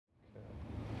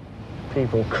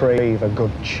People crave a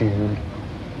good tune.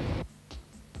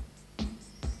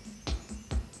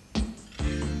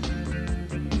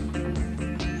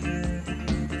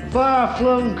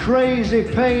 Far-flung crazy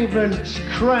pavements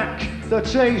crack the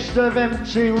taste of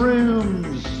empty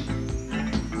rooms.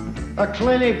 A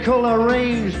clinical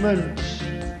arrangement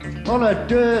on a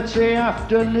dirty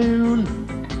afternoon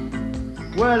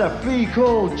where the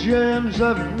fecal germs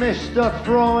of Mr.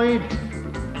 Freud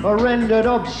are rendered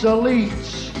obsolete.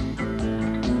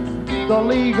 The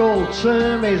legal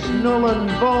term is null and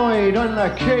void in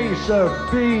the case of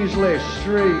Beasley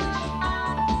Street.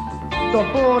 The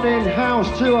boarding house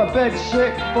to a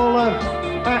bedsitter full of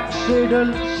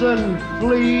accidents and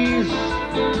fleas.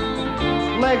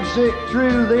 Legs it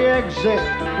through the exit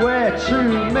where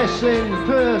two missing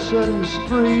persons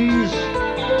freeze.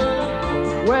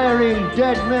 Wearing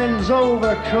dead men's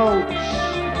overcoats,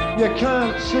 you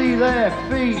can't see their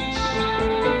feet.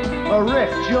 A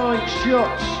rift joint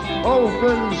shuts,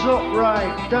 opens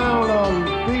upright down on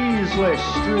Beasley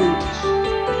Street.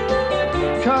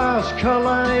 Cars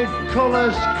collide,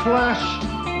 colours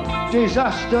clash,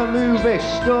 disaster movie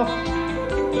stuff.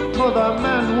 For the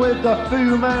man with the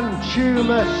Fu Manchu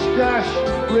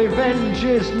moustache, revenge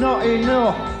is not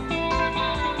enough.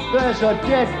 There's a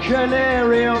dead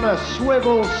canary on a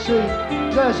swivel seat,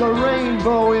 there's a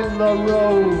rainbow in the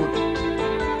road.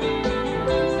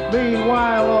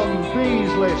 Meanwhile on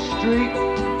Beasley Street,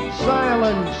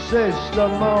 silence is the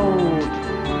mode.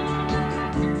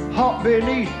 Hot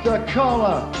beneath the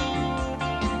collar,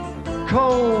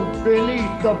 cold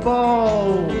beneath the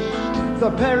balls. The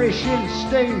perishing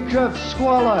stink of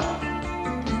squalor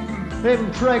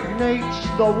impregnates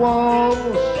the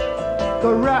walls.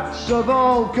 The rats have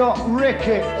all got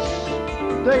rickets,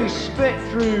 they spit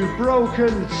through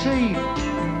broken teeth.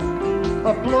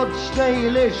 A blood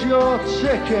stain is your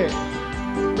ticket,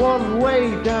 one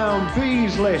way down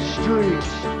Beasley Street.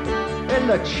 In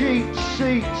the cheap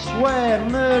seats where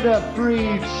murder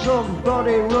breeds,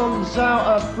 somebody runs out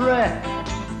of breath.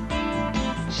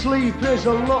 Sleep is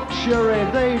a luxury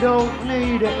they don't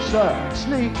need, it's a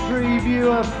sneak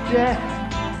preview of death.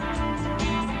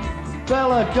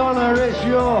 Belladonna is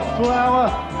your flower,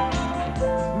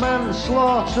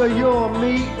 manslaughter your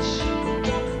meat.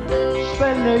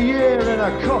 Spend a year in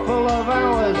a couple of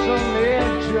hours on the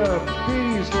edge of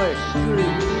Beasley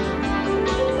Street.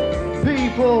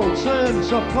 People turn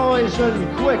to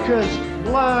poison quick as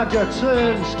lager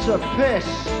turns to piss.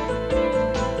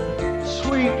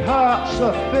 Sweethearts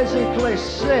are physically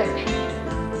sick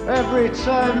every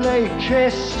time they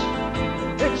kiss.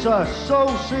 It's a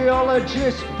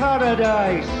sociologist's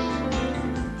paradise.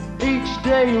 Each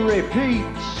day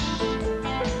repeats.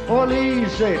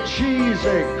 Uneasy,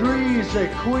 cheesy, greasy,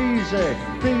 queasy,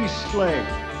 beastly,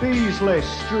 Beasley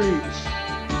Street.